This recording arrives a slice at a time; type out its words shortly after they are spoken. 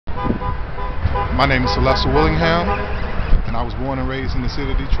My name is Celestle Willingham, and I was born and raised in the city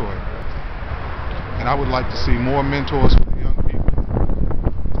of Detroit. And I would like to see more mentors for the young people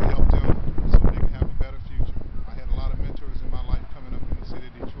to help them so they can have a better future. I had a lot of mentors in my life coming up in the city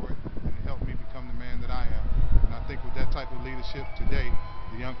of Detroit, and it helped me become the man that I am. And I think with that type of leadership today,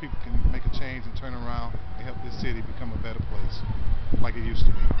 the young people can make a change and turn around and help this city become a better place, like it used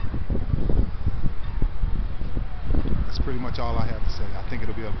to be. That's pretty much all I have to say. I think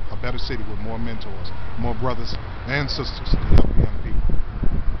it'll be a better city with more mentors, more brothers and sisters to help young people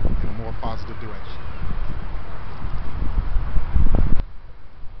in a more positive direction.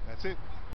 That's it.